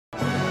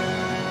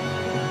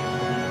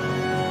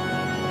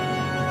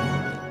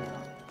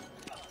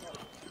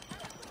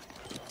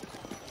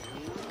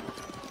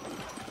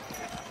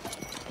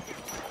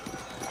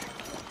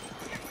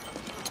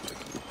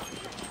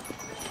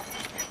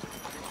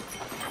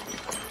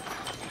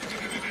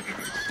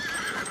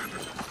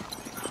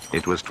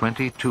It was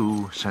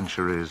 22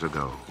 centuries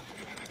ago.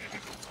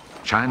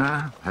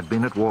 China had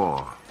been at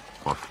war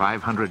for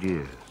 500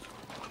 years.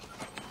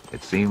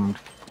 It seemed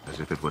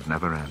as if it would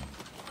never end.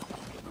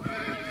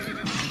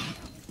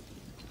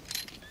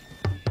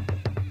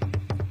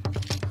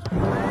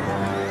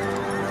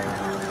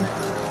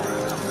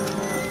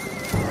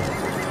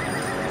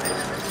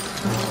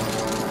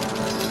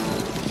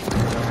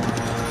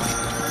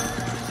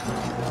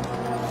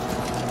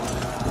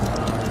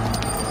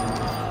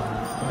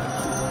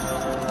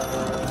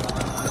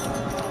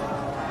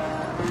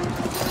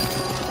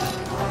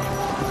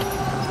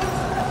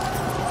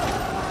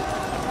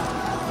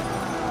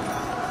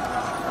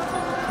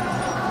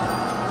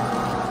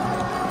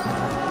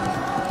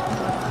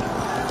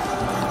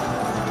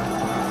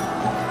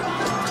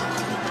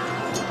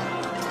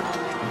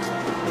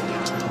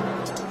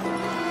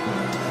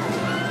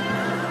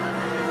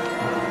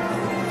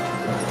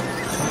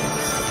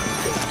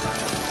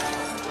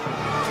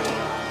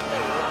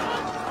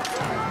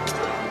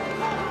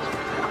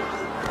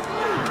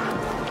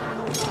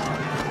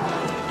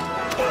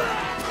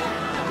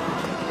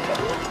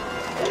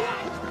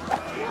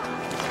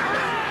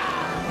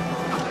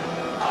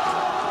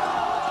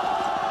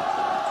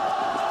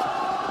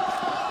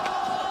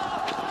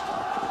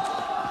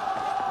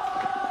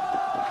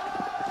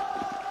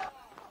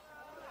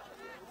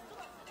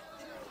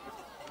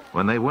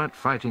 When they weren't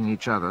fighting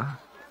each other,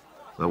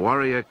 the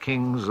warrior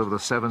kings of the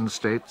 7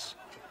 states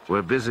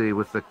were busy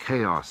with the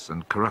chaos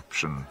and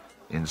corruption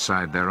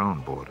inside their own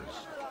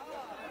borders.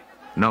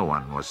 No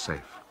one was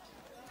safe.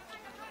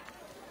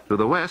 To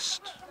the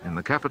west, in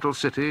the capital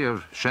city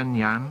of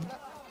Shenyang,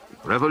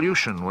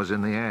 revolution was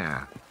in the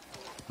air.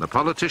 The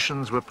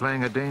politicians were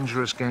playing a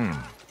dangerous game.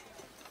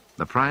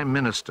 The prime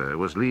minister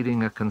was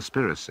leading a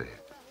conspiracy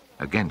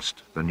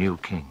against the new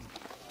king.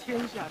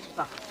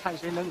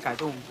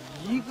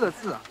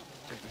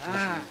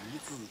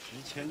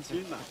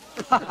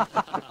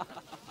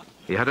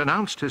 He had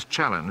announced his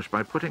challenge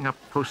by putting up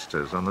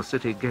posters on the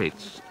city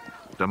gates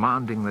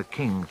demanding the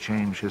king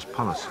change his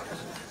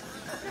policies.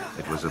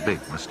 It was a big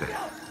mistake.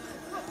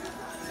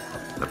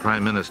 The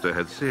prime minister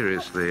had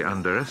seriously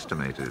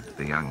underestimated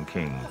the young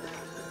king,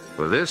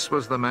 for this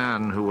was the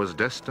man who was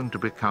destined to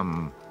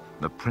become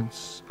the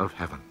Prince of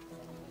Heaven,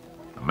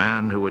 the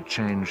man who would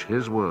change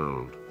his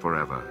world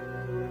forever.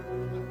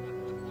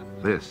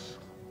 This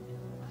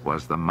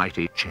was the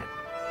mighty Qin.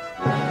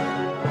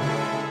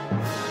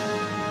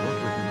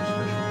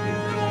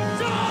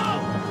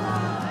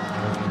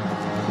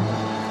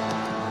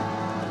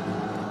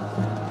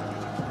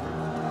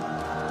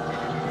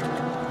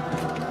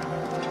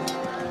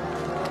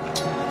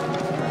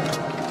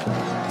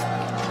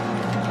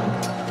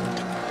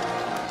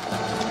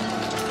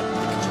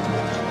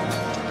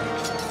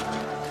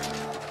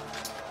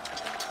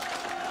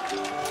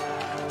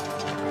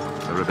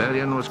 The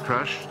rebellion was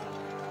crushed,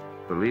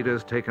 the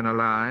leaders taken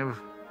alive,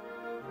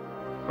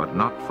 but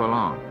not for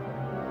long.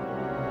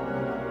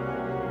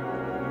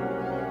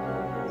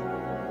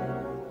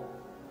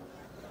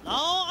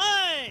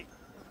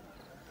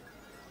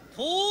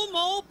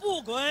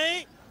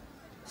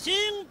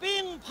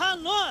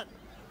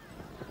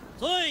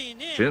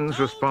 Qin's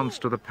response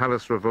to the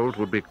palace revolt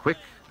would be quick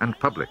and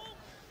public,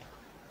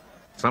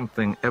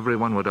 something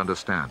everyone would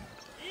understand.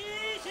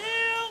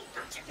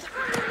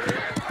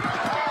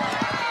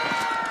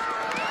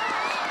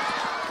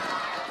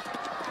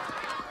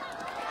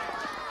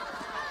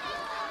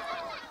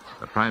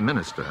 The prime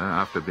minister,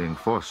 after being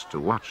forced to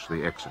watch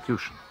the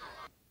execution,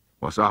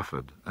 was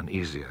offered an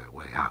easier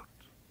way out.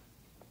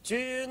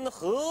 君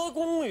何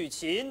功于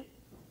秦？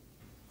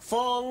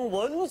封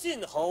文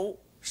信侯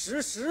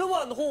10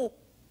万户。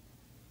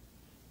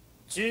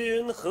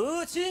君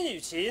何亲于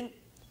秦？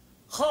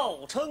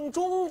号称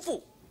忠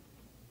父。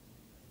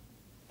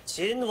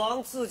秦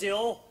王赐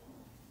酒，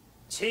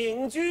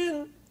请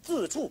君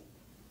自处。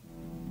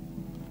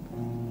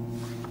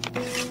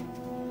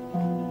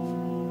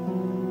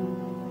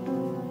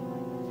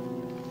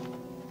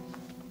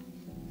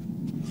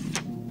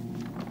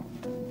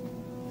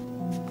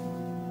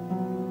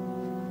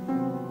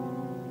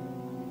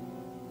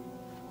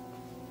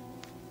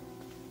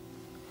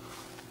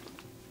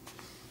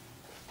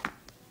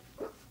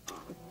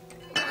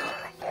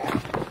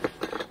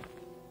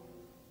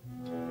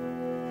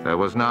 There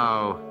was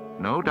now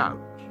no doubt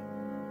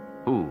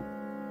who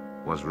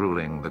was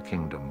ruling the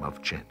kingdom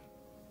of Qin.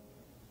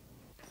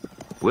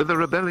 With the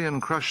rebellion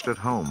crushed at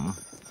home,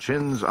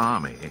 Qin's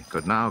army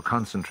could now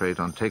concentrate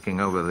on taking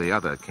over the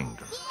other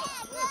kingdoms.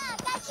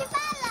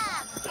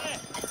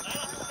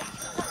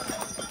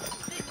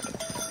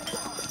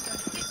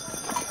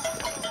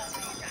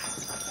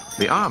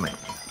 The army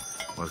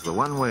was the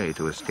one way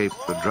to escape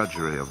the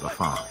drudgery of the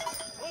farm.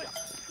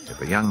 If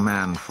a young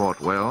man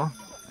fought well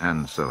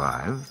and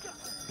survived,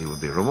 he would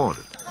be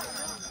rewarded.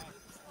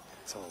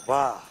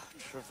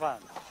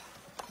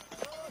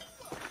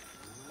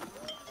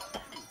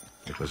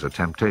 It was a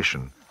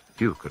temptation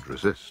few could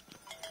resist.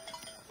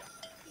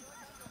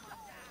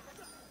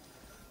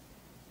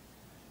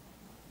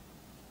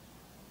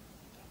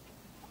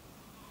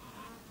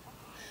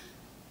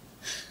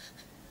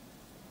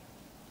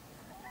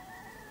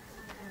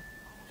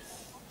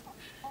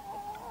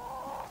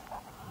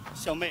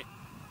 小妹，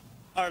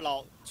二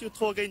老就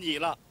托给你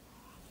了。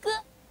哥，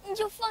你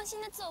就放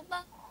心的走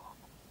吧。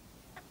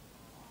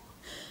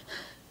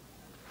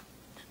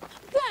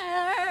凯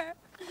儿，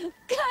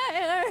凯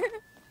儿。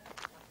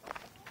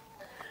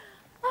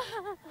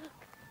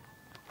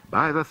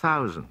By the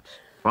thousands,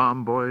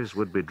 farm boys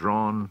would be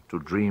drawn to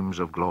dreams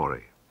of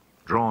glory,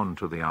 drawn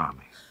to the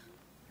army.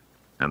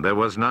 And there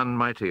was none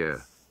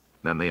mightier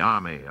than the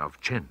army of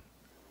Qin.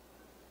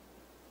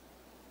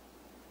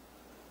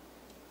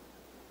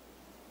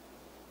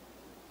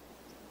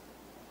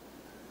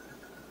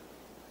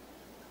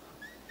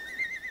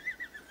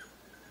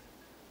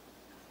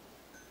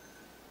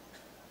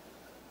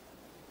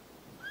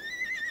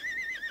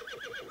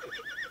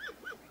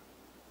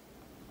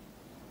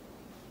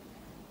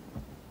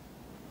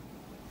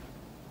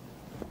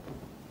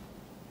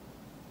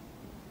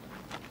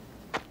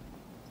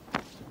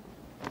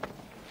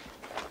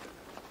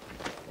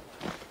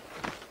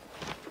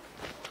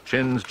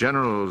 Qin's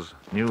generals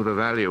knew the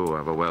value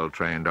of a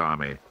well-trained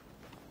army.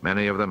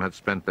 Many of them had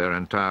spent their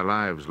entire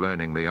lives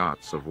learning the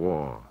arts of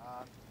war.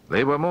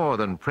 They were more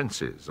than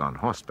princes on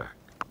horseback.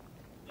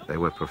 They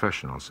were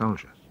professional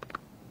soldiers.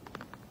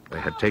 They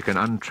had taken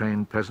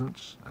untrained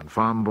peasants and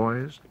farm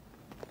boys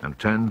and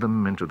turned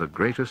them into the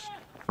greatest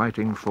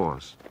fighting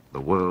force the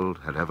world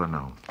had ever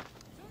known.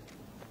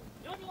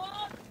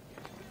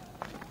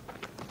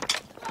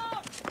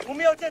 我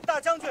们要见大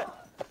将军。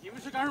你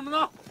们是干什么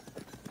的？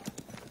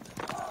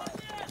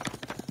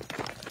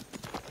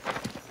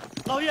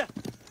老爷，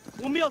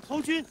我们要投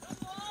军。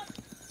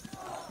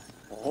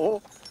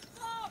哦，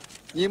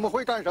你们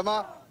会干什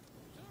么？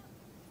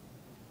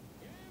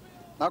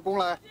拿弓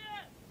来。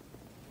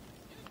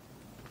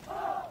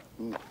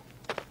嗯。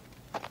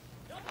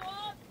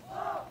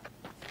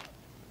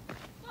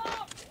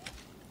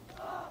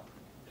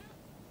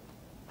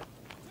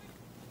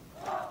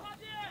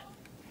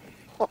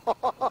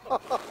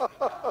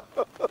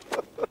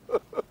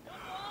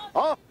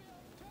好，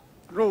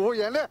入伍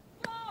演练。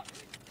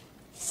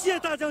谢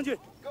大将军。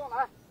跟我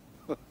来。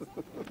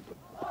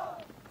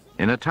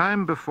In a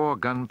time before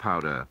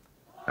gunpowder,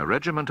 a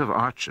regiment of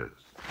archers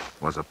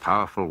was a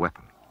powerful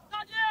weapon.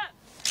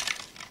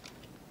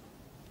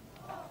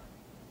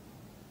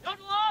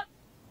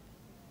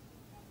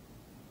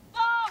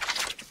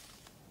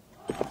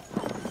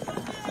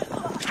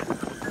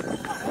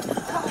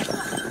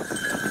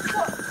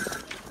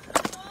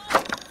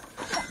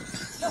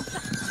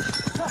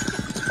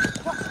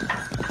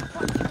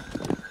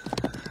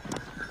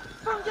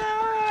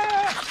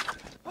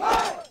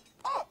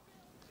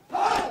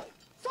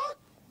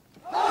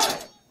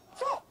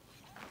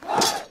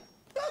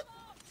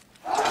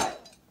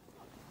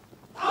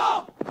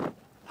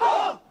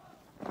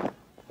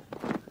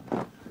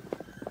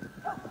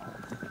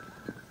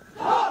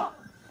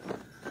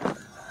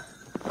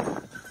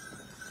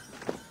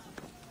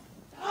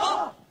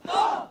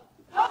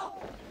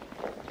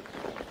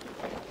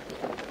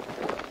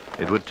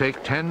 It would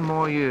take 10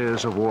 more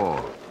years of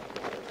war,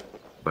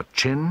 but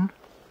Qin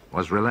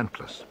was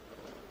relentless.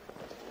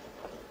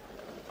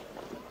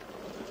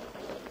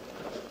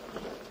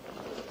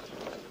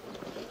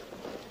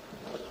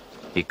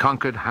 He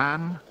conquered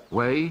Han,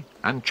 Wei,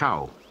 and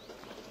Chao.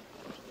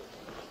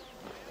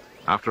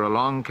 After a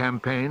long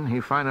campaign, he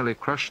finally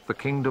crushed the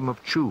kingdom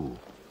of Chu.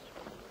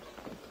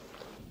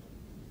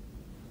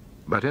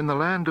 But in the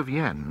land of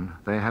Yen,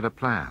 they had a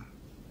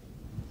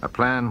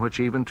plan which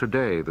even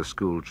today the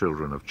school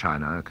children of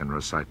China can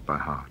recite by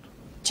heart.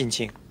 金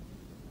庆，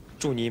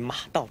祝你马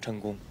到成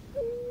功。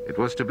 It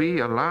was to be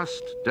a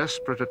last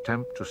desperate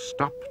attempt to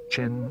stop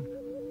Qin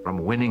from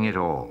winning it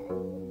all.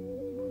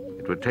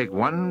 It would take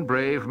one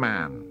brave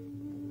man,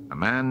 a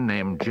man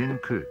named Jin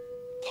Ku,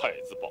 太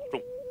子保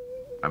重。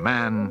 a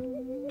man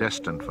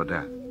destined for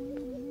death.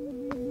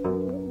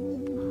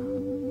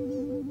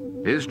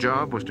 His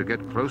job was to get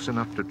close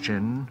enough to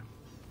Qin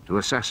to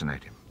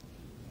assassinate him.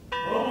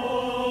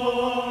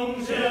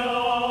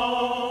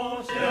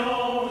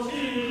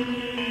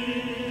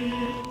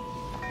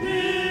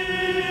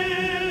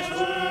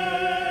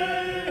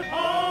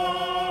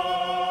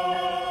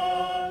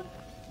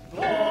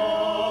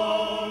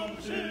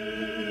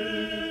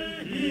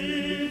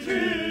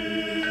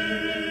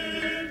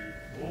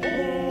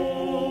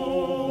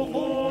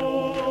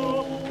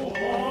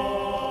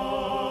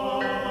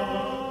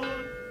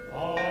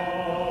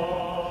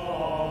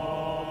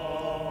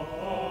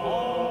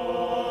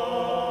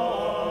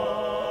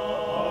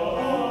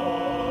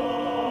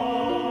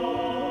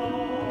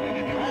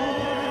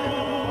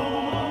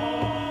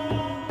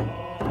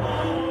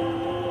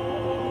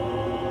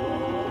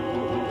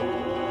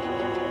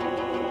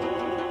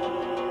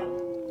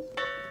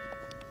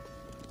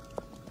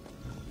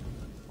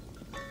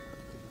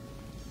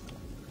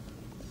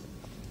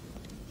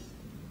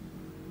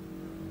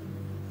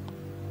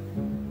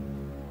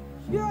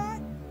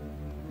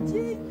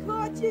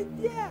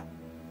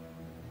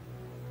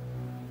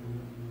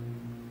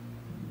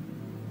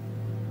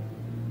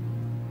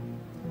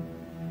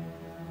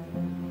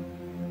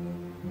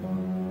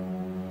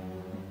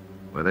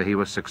 Whether he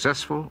was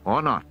successful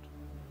or not,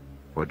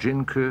 for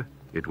Jin Ku,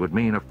 it would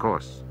mean, of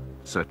course,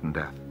 certain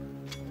death.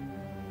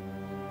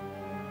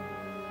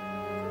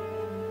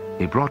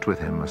 He brought with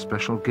him a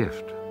special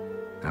gift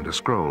and a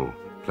scroll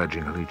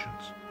pledging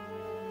allegiance.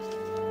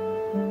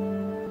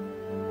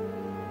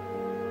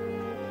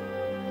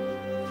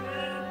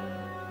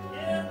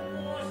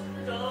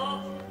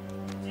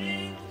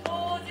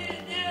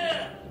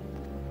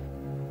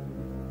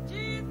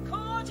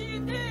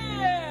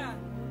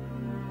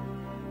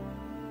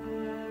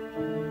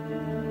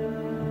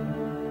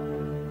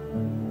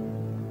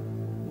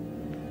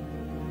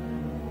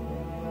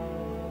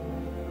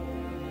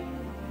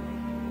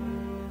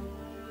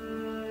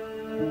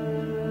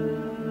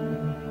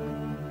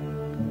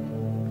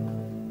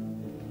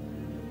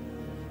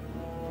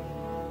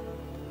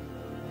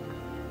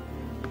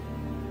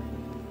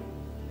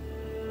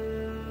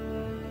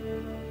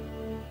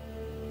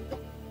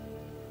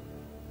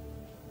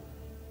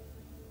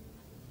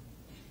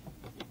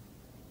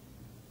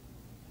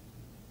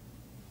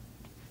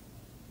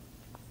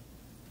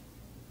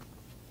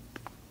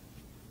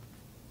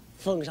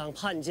奉上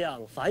叛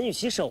将樊玉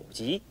玺首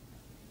级，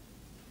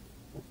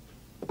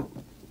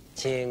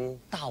请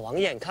大王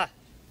验看。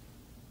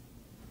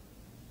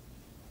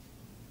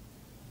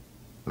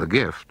 The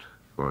gift,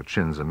 for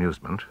Qin's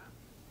amusement,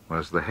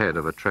 was the head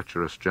of a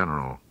treacherous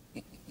general. "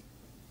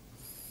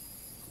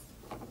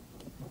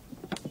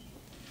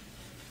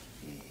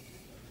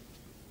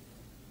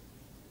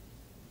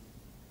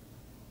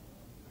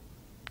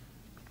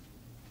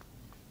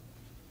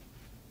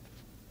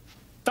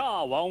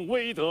大王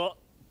威德，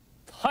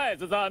太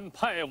子丹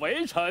派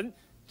微臣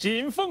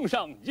谨奉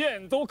上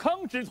彦邹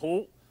康之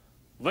徒，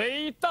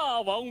为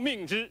大王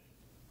命之。"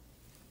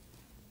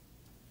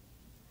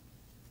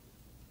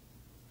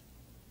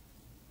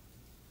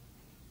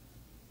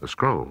 The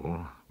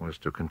scroll was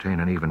to contain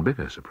an even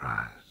bigger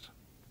surprise.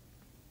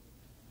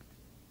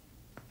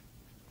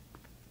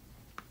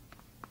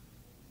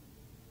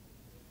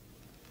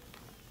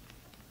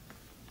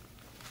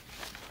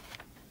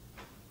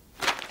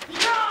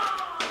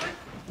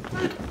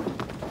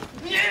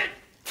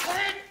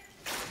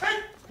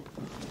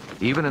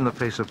 Even in the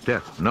face of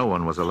death, no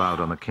one was allowed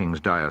on the king's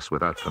dais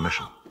without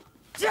permission.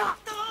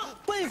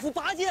 背负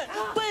拔剑，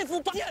背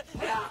负拔剑。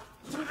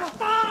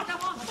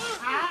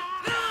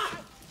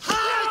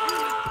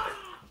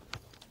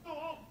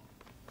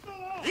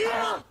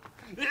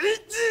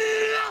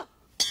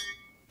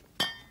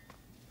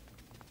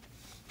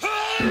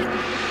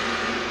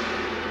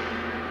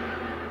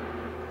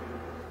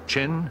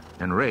 Qin,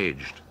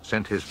 enraged,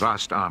 sent his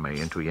vast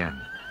army into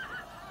Yan.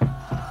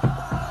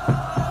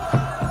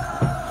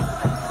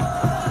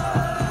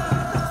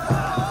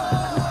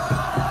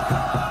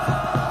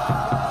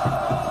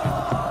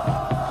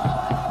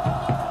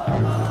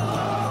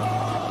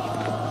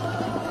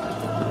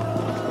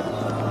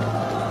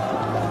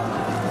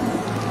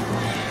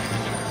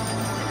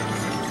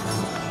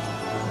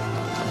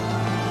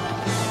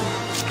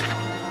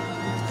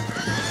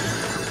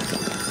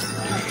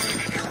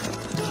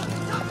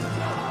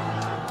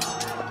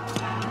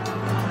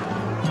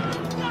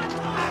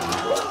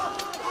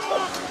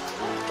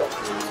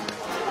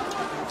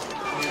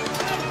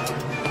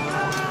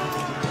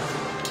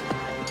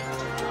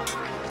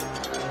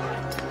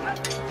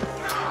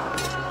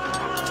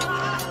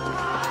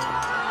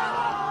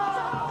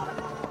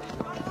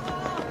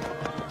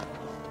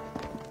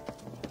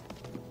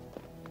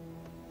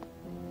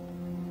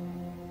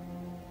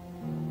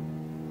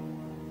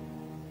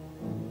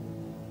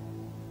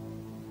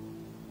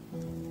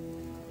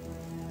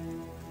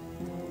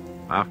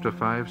 After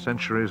 5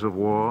 centuries of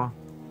war,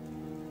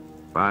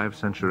 5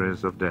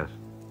 centuries of death,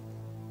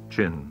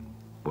 Qin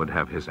would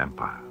have his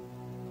empire.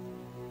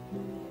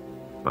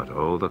 But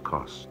oh, the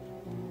cost.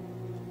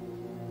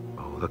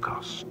 Oh, the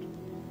cost.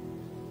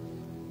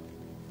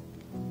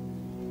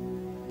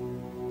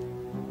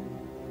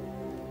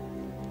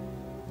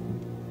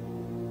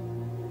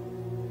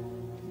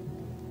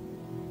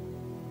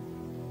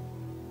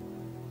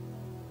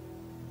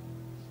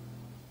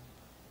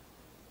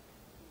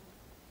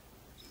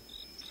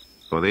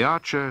 For the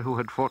archer who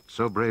had fought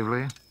so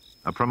bravely,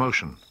 a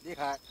promotion. 厉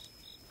害！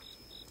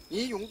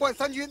你勇冠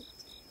三军，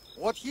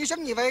我提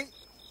升你为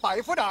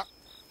百夫长。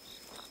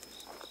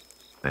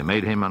 They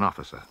made him an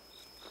officer.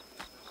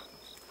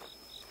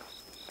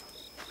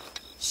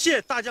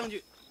 谢大将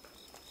军。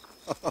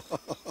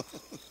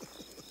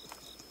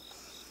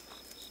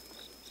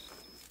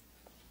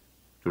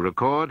To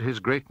record his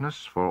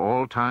greatness for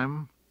all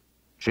time,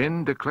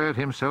 Qin declared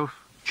himself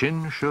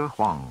Qin Shi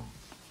Huang,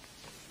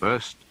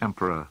 first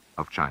emperor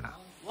of China.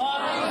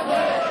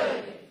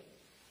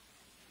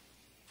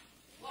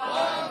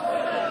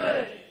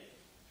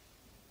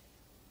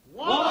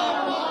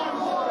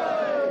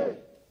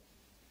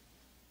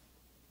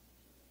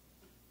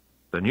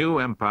 The new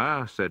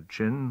empire, said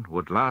Qin,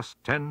 would last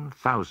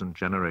 10,000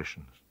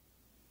 generations.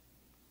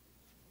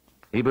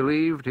 He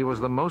believed he was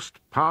the most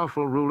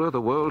powerful ruler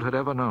the world had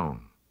ever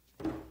known,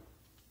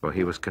 for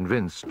he was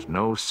convinced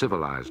no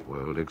civilized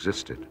world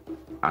existed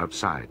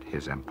outside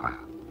his empire.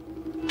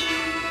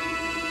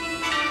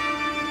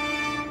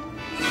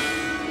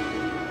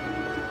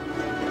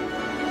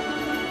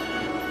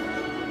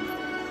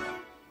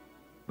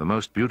 The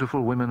most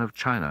beautiful women of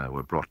China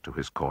were brought to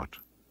his court.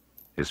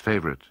 His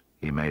favorite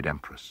he made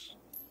empress.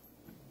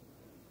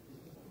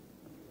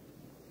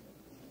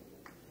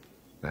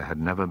 There had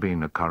never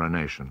been a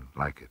coronation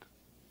like it.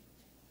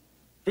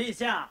 陛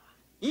下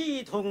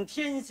一统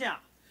天下，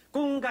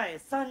功盖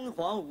三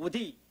皇五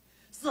帝，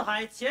四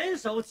海前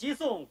首齐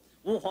颂，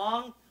吾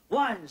皇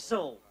万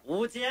寿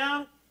无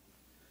疆，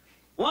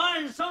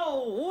万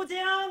寿无疆，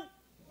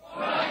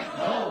万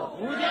寿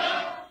无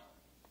疆。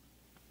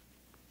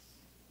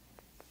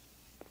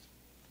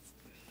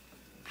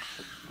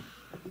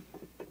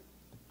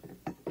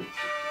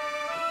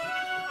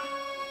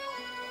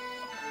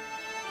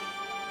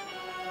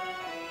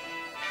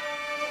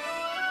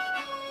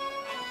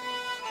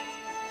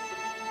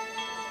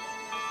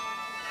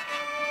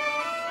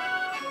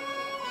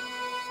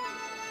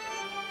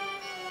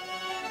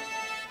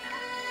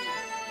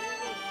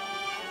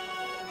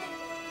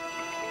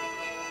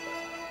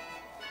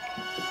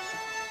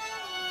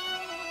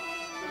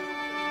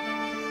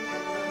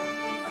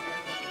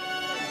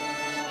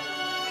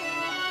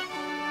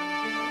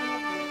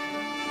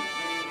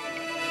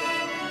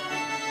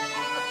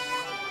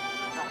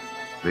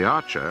 The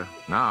archer,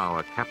 now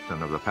a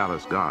captain of the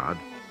palace guard,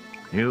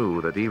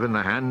 knew that even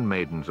the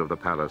handmaidens of the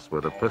palace were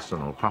the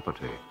personal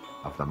property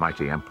of the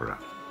mighty emperor.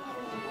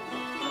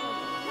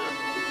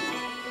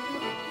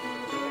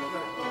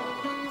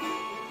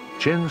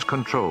 Qin's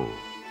control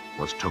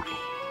was total.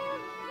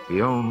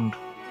 He owned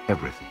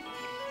everything.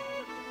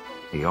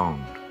 He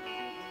owned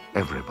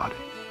everybody.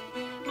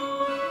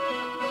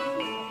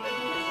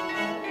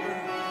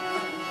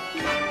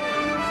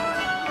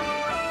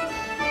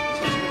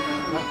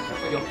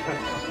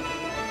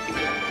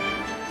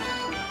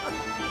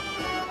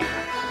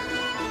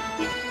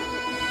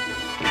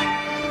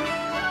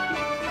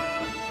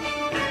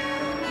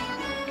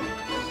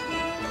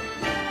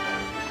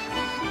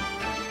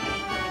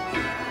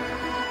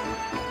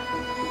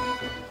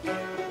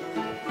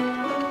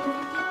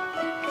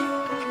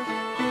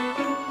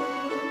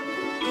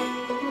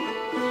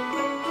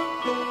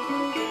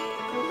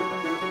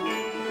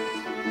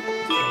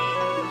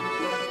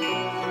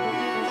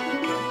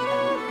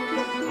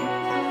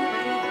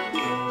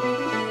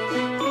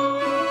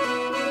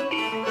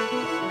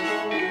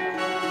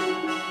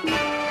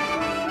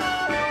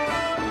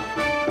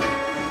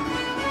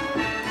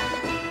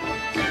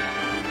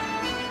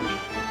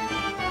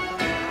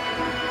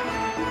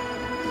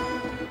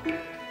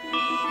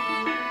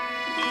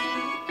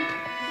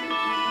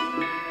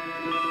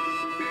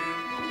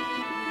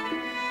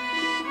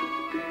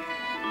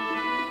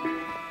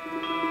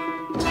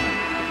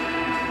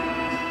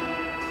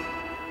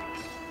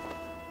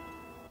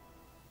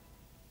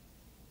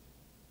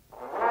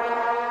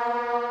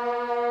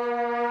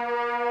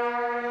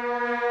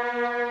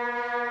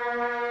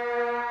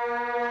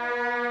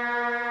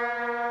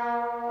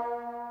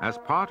 As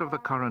part of the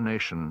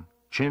coronation,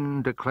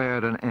 Qin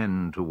declared an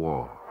end to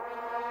war.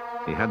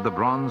 He had the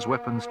bronze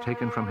weapons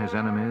taken from his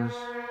enemies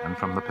and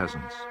from the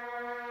peasants.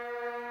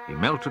 He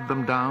melted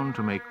them down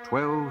to make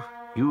 12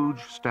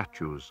 huge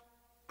statues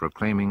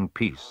proclaiming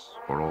peace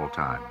for all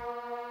time.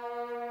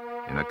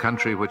 In a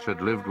country which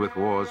had lived with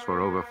wars for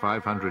over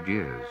 500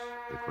 years,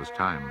 it was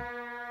time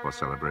for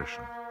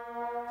celebration.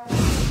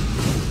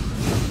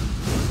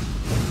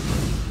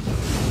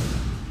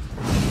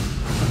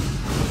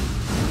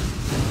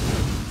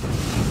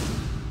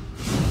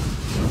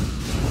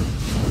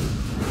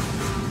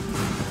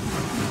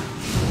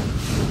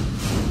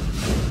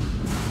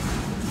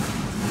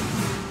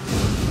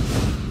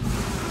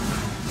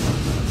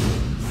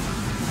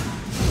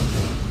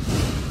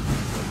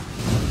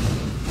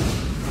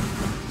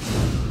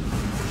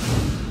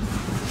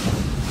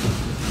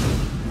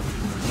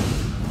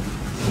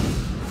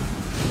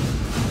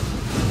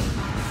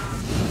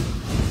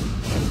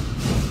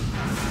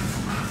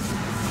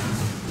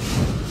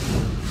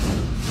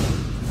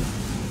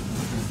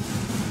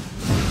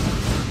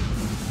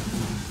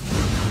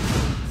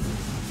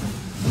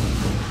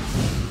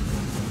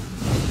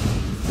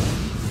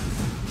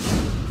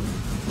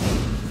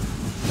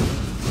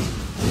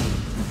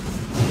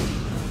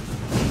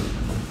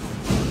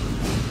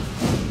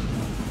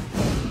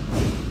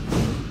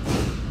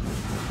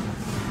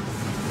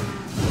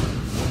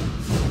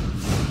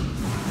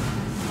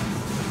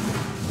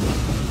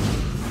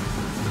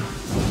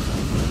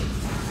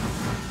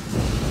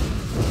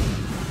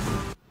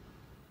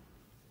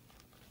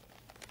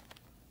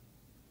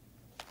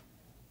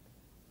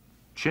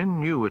 Qin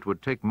knew it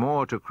would take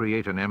more to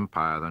create an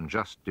empire than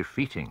just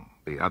defeating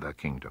the other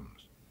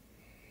kingdoms.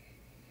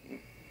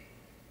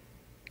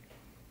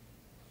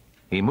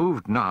 He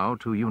moved now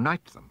to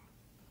unite them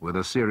with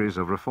a series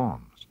of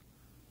reforms.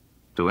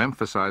 To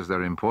emphasize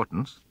their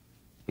importance,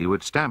 he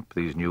would stamp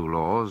these new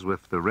laws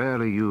with the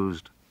rarely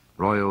used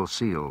royal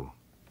seal.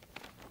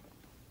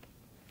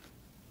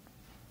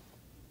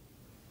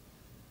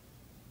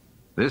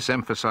 This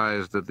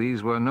emphasized that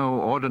these were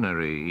no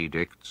ordinary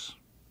edicts.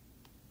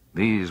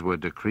 These were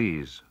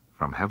decrees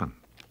from heaven.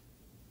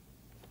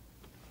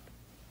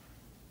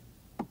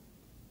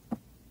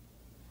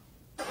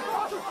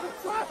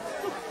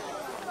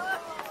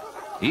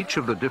 Each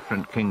of the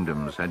different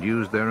kingdoms had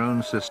used their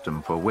own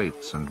system for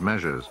weights and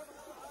measures.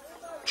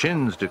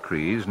 Qin's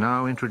decrees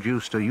now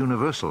introduced a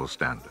universal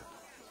standard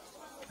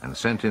and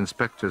sent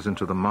inspectors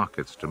into the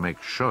markets to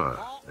make sure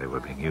they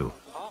were being used.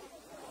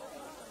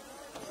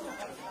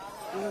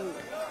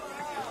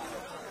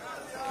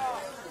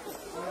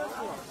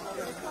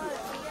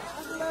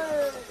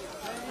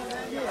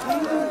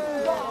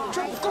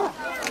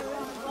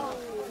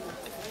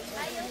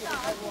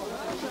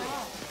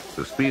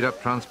 To speed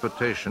up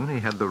transportation, he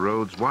had the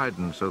roads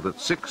widened so that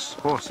 6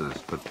 horses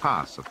could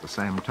pass at the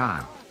same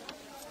time.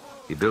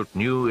 He built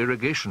new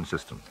irrigation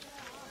systems.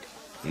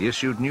 He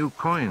issued new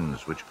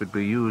coins which could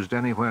be used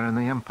anywhere in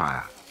the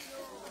empire.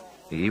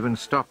 He even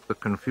stopped the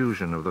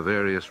confusion of the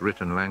various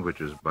written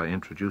languages by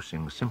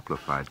introducing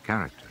simplified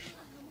characters.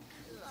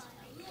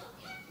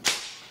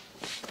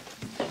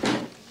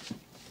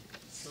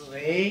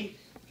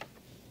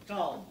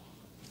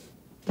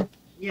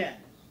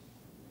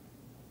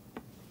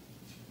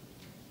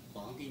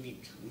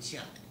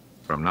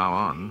 From now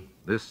on,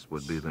 this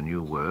would be the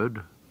new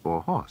word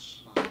for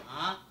horse.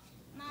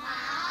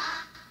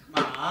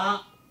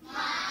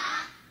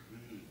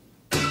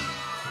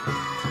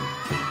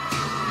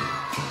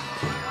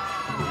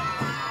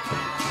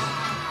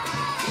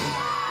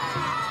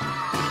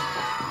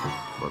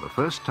 For the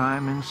first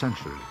time in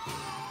centuries,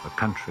 the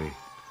country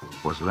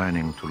was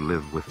learning to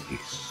live with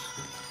peace.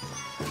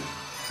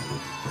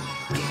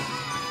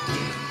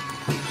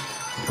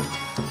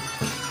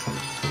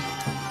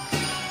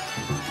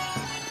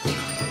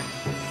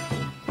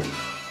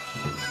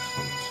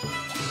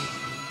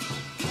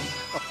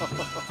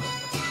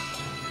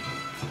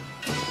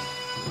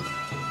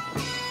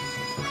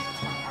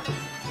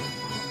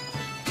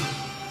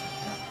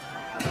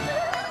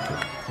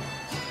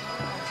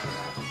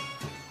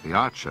 The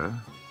archer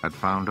had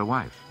found a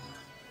wife.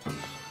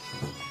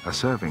 A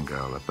serving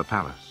girl at the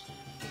palace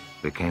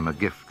became a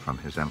gift from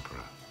his emperor.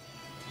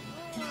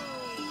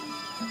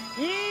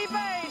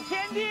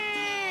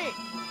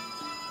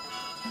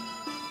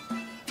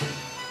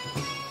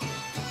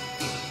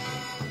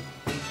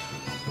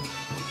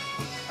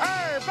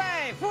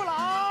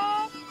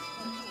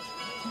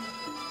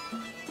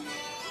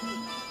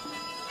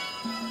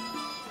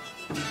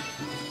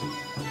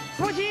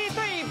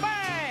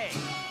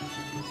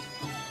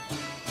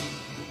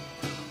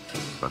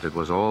 But it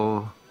was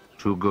all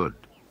too good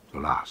to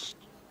last.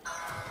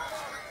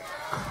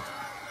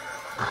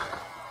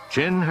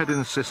 Qin had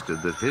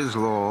insisted that his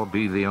law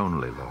be the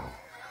only law.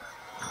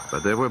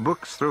 But there were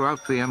books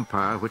throughout the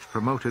empire which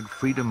promoted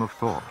freedom of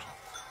thought.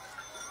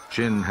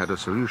 Qin had a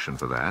solution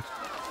for that.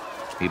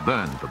 He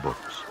burned the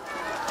books.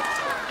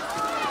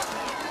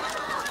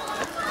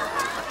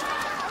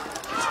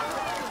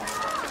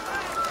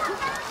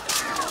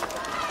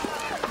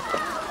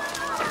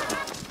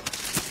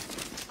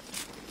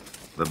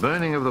 The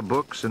burning of the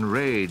books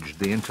enraged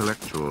the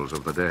intellectuals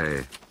of the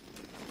day.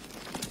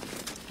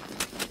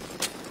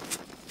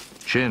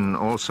 Qin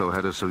also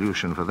had a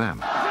solution for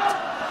them.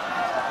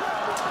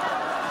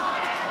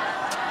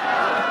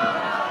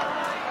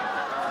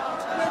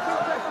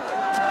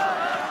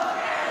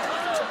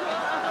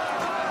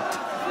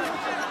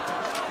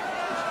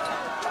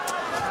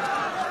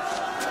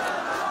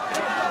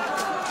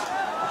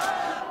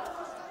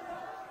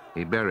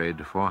 He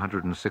buried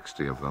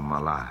 460 of them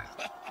alive.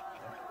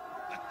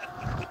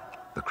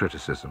 The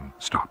criticism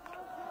stopped.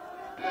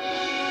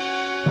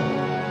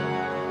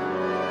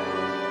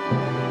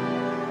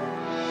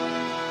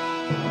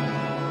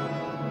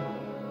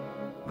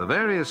 The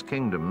various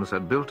kingdoms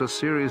had built a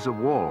series of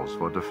walls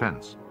for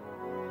defense.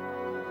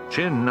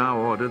 Qin now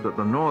ordered that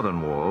the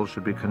northern walls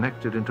should be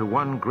connected into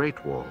one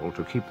great wall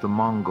to keep the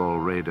Mongol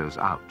raiders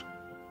out.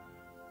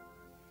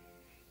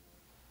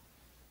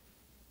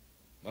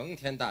 蒙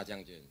恬大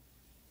将军，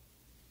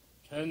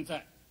臣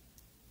在。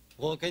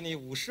我给你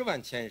50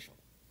万千手，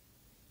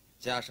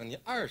加上你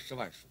20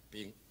万蜀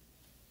兵，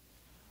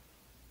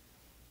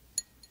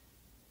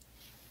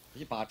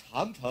你把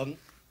长城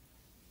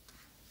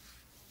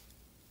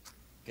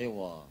给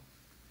我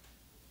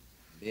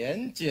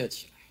连接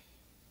起来。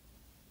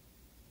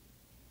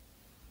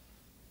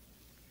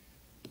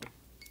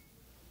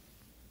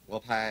我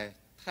派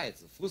太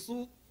子扶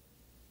苏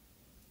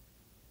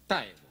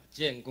代我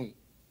监工。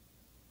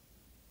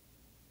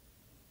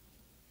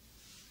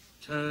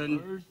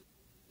 臣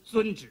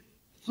遵旨，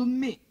遵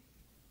命。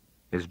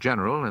 His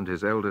general and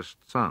his eldest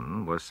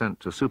son were sent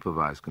to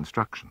supervise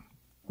construction.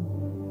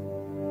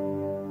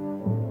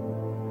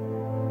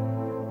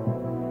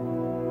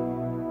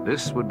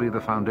 This would be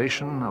the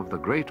foundation of the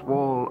Great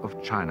Wall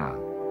of China.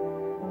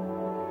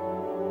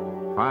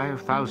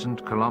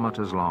 5,000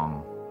 kilometers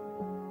long,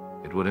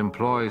 it would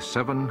employ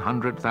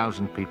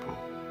 700,000 people,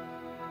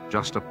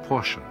 just a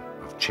portion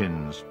of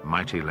Qin's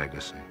mighty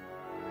legacy.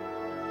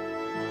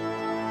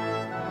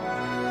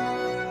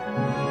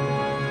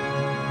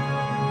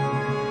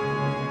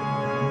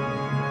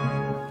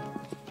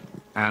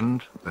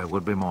 And there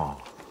would be more.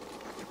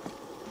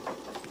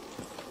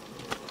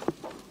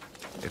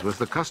 It was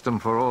the custom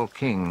for all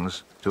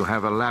kings to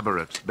have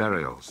elaborate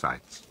burial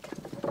sites,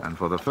 and And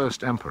for the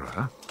first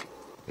emperor,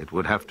 it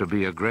would have to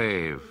be a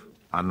grave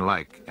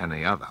unlike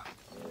any other.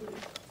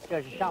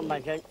 这是上半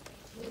身。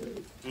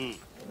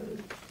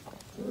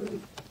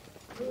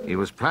 He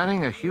was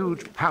planning a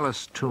huge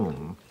palace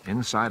tomb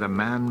inside a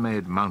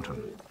man-made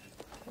mountain,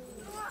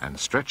 and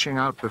stretching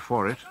out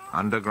before it,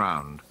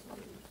 underground,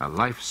 a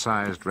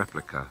life-sized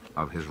replica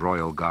of his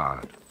royal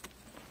guard.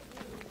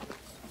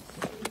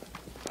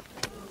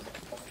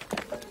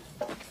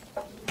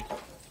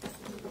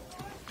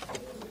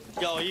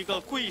 要一个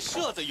跪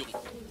射的俑。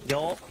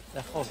有，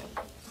在后面。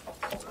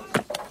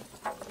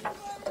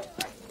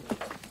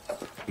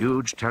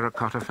 Huge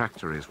terracotta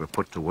factories were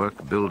put to work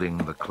building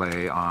the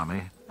clay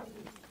army,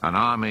 an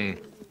army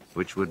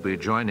which would be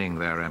joining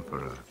their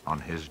emperor on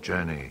his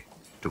journey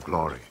to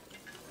glory.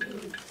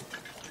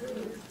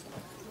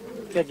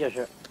 这就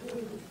是，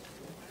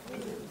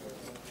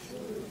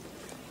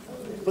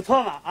不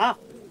错嘛啊！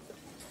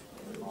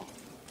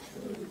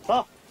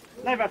走，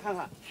那边看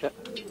看。是。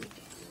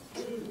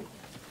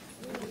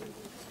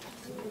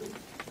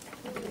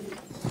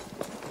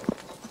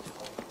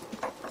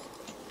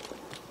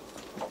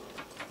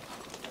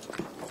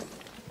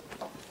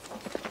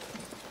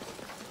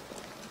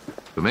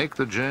 To make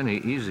the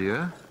journey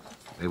easier,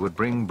 they would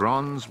bring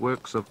bronze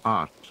works of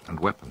art and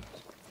weapons.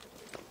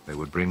 They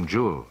would bring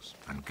jewels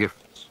and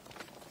gifts.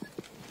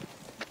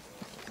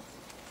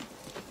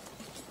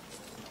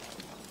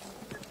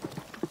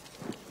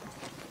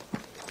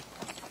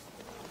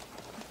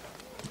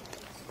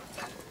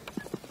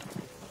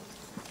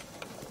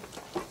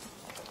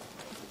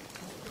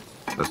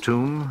 The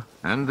tomb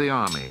and the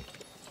army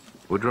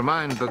would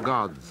remind the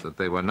gods that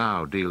they were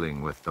now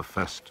dealing with the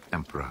first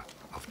emperor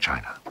of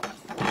China.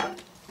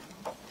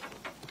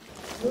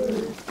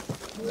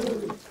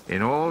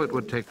 In all, it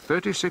would take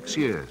 36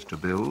 years to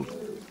build,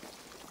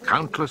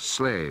 countless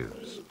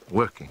slaves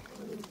working,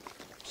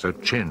 so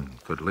Qin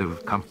could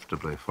live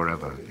comfortably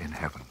forever in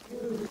heaven.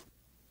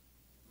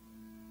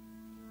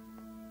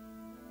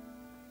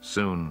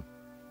 Soon,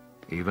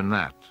 even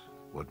that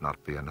would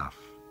not be enough.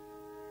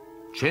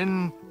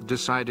 Qin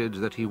decided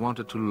that he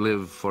wanted to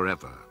live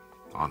forever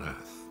on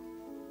Earth.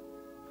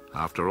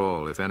 After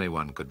all, if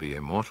anyone could be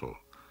immortal,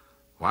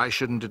 why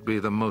shouldn't it be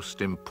the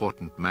most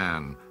important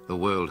man the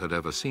world had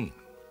ever seen?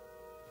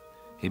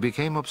 He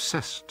became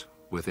obsessed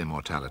with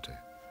immortality.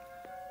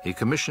 He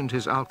commissioned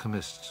his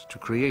alchemists to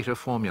create a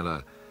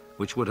formula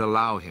which would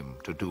allow him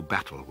to do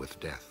battle with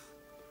death,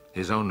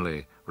 his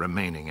only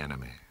remaining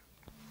enemy.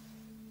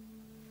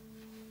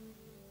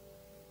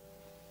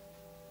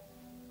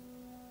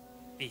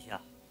 陛下，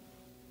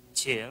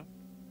请。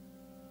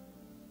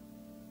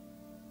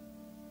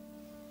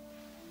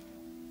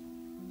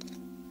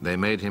 They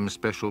made him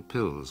special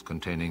pills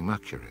containing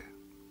mercury.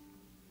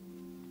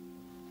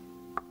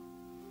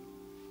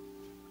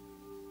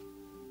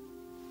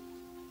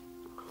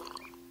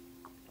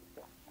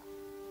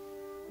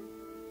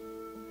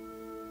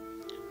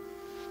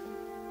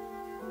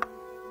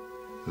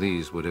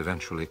 These would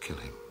eventually kill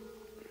him.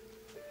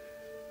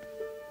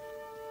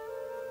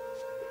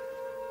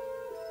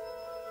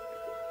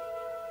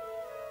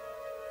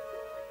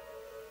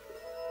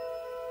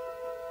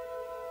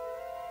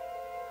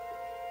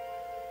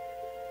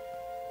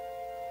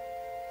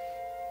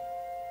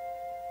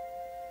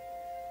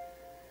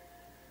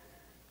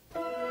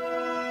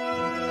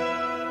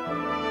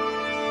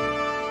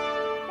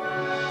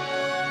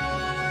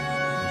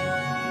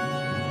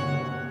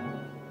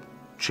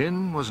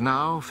 Qin was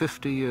now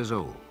 50 years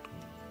old.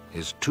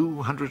 His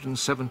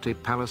 270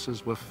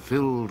 palaces were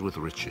filled with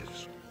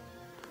riches.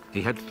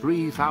 He had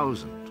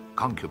 3,000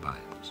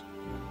 concubines.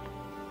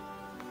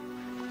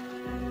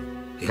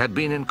 He had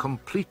been in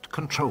complete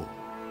control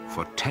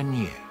for 10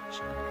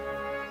 years.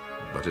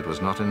 But it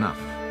was not enough.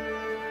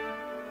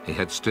 He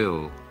had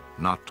still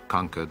not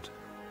conquered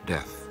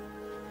death.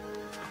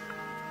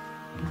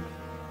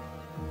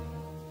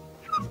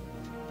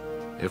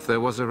 If there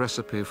was a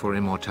recipe for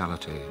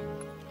immortality,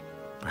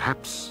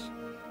 perhaps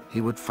he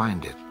would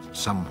find it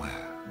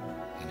somewhere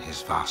in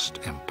his vast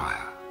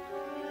empire.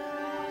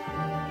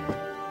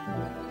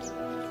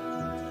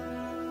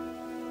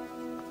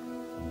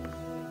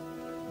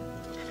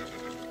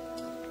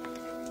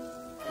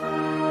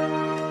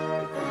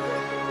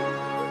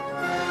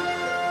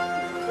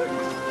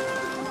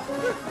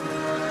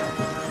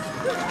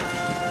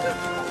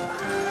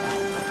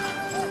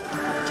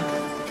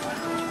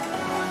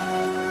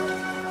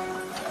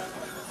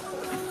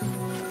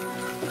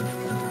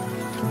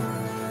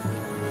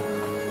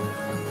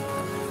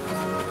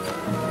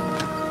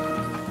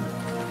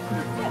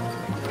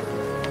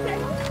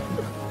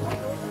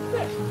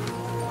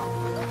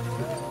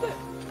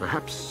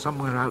 Perhaps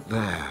somewhere out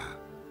there,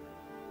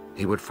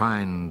 he would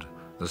find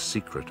the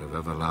secret of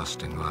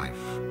everlasting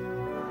life.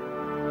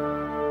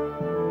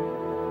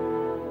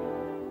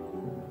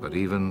 But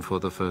even for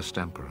the first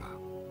emperor,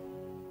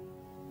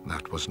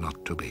 that was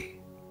not to be.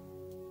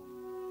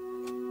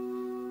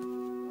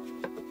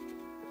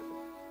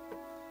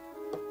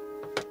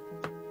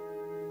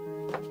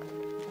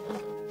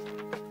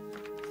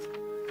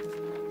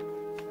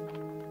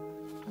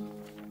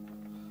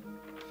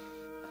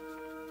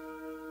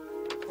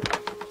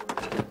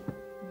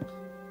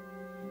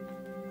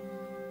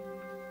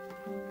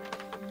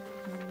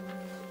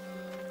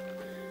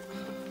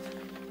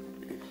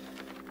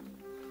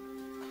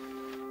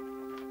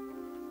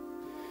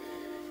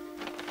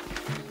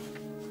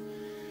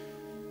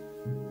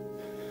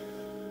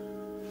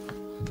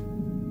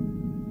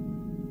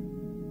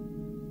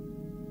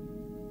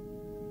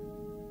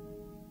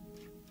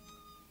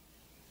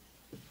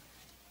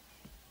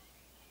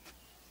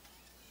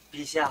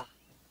 陛下，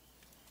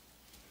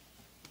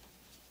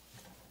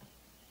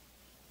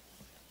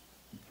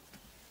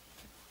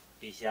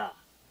陛下，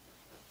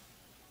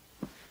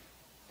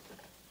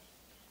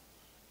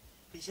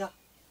陛下，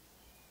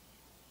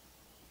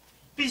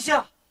陛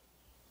下。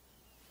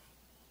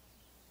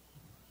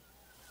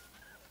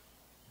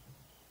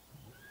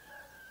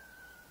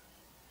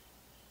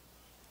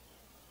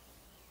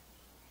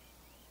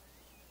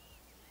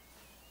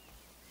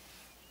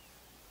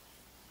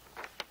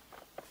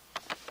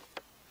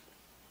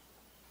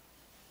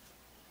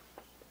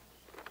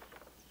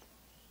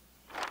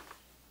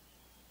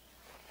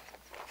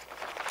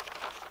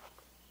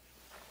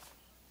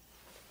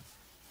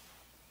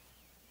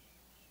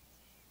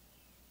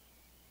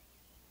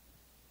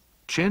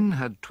Qin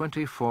had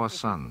 24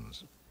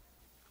 sons,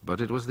 but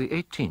it was the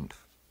 18th,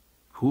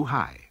 Hu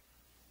Hai,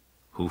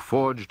 who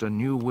forged a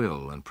new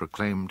will and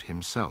proclaimed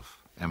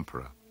himself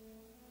emperor.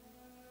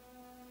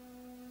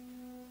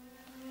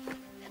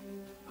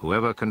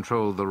 Whoever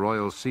controlled the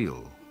royal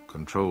seal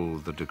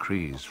controlled the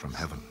decrees from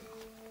heaven.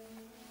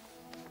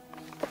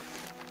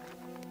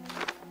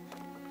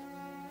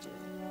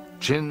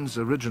 Qin's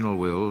original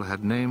will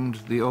had named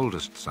the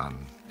oldest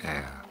son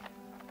heir,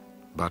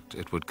 but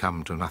it would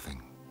come to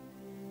nothing.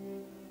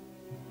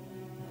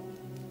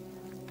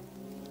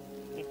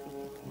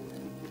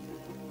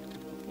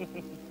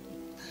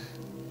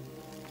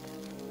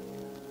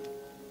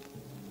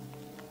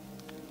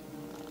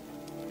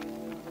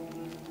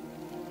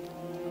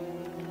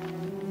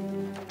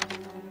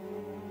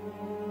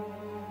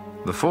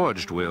 The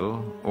forged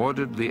will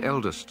ordered the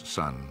eldest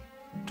son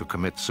to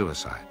commit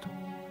suicide.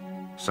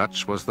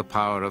 Such was the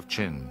power of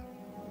Qin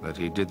that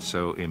he did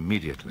so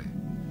immediately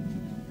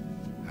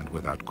and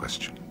without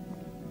question.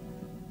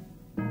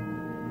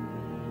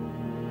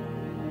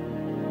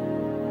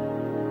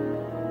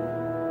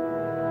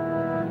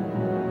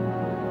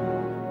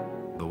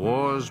 The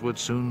wars would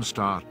soon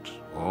start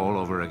all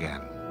over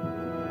again.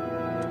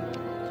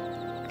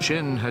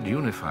 Qin had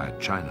unified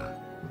China,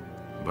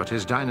 but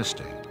his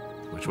dynasty,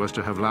 which was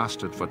to have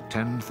lasted for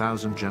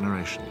 10,000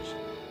 generations,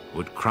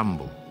 would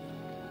crumble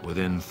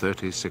within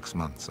 36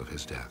 months of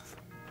his death.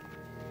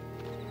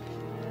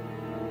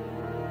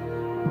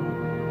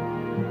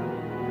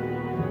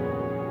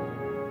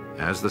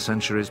 As the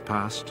centuries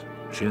passed,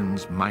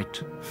 Qin's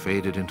might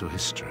faded into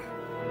history.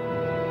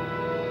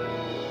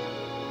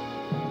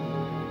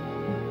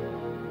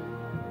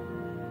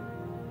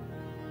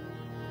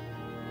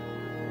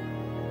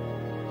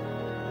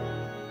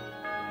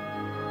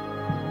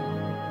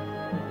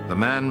 The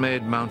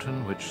man-made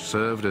mountain which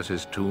served as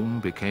his tomb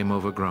became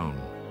overgrown.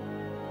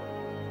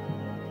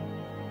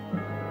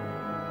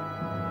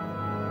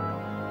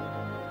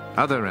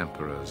 Other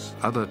emperors,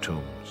 other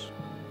tombs,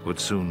 would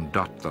soon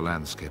dot the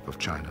landscape of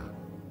China.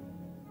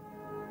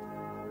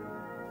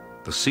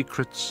 The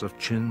secrets of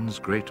Qin's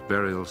great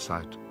burial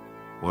site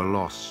were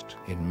lost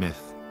in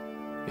myth,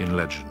 in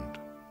legend,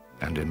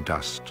 and in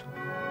dust.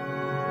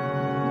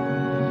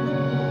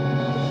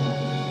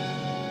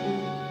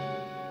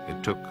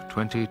 It took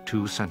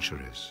 22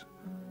 centuries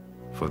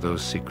for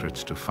those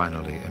secrets to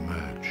finally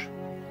emerge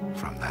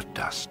from that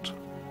dust.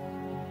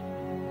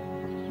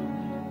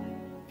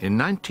 In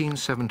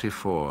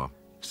 1974,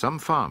 some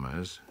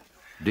farmers,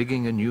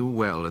 digging a new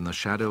well in the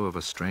shadow of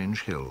a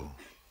strange hill,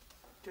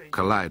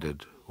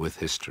 collided with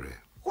history.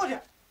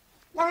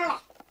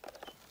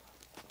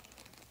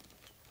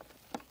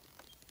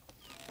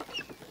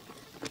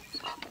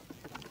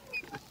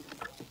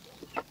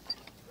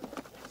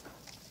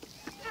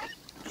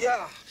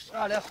 Yeah,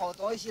 上来好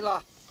东西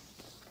了。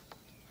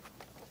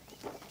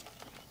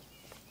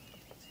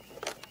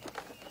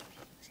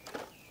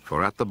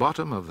 For at the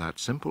bottom of that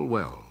simple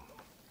well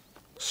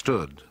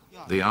stood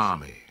the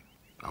army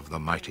of the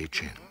mighty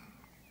Qin,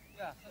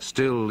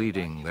 still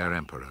leading their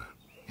emperor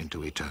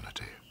into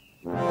eternity.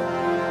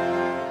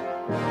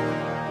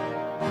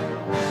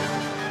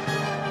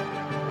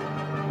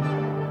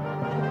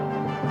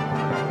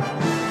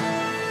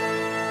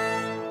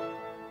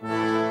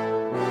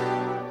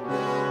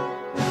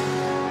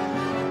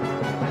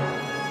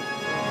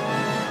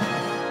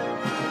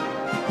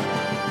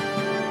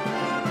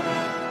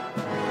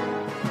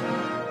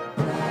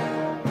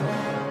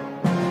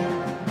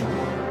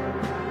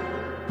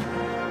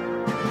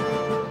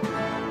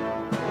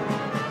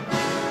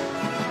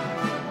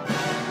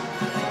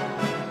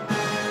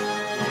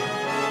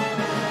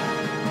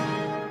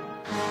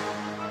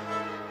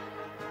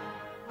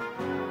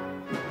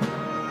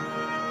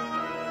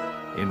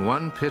 In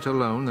one pit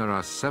alone, there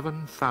are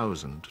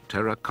 7,000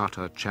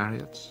 terracotta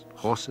chariots,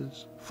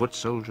 horses, foot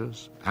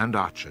soldiers, and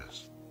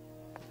archers.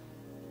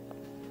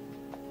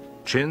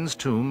 Qin's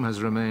tomb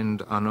has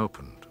remained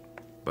unopened,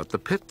 but the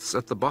pits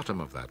at the bottom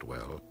of that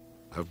well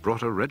have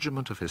brought a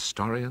regiment of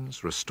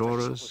historians,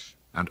 restorers,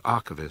 and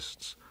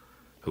archivists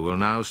who will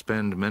now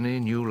spend many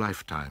new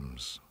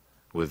lifetimes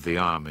with the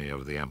army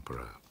of the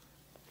emperor.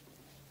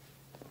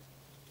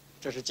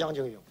 这是将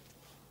军俑。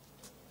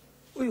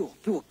哎呦，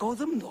比我高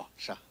这么多。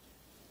是啊。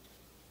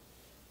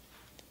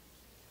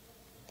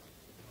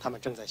他们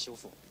正在修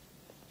复。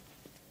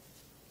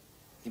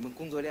你们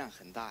工作量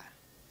很大呀。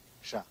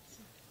是啊，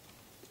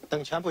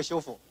等全部修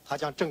复，它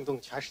将震动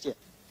全世界。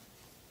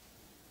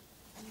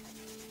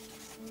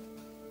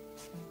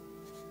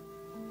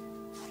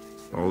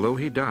 Although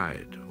he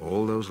died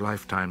all those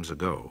lifetimes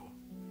ago,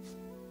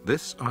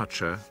 this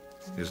archer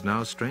is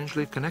now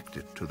strangely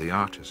connected to the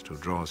artist who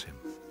draws him.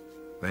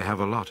 They have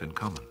a lot in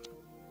common.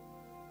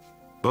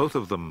 Both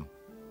of them,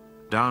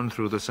 down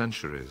through the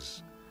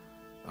centuries,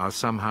 are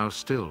somehow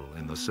still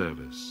in the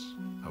service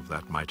of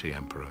that mighty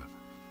emperor,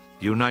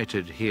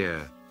 united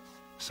here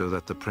so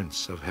that the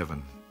Prince of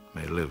Heaven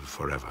may live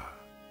forever.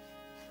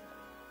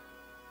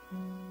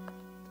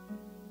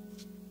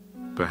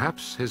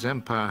 Perhaps his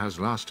empire has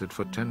lasted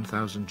for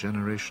 10,000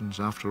 generations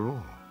after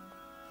all.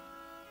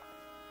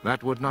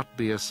 That would not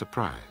be a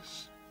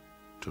surprise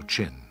to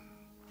Qin,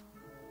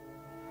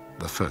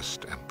 the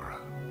first emperor.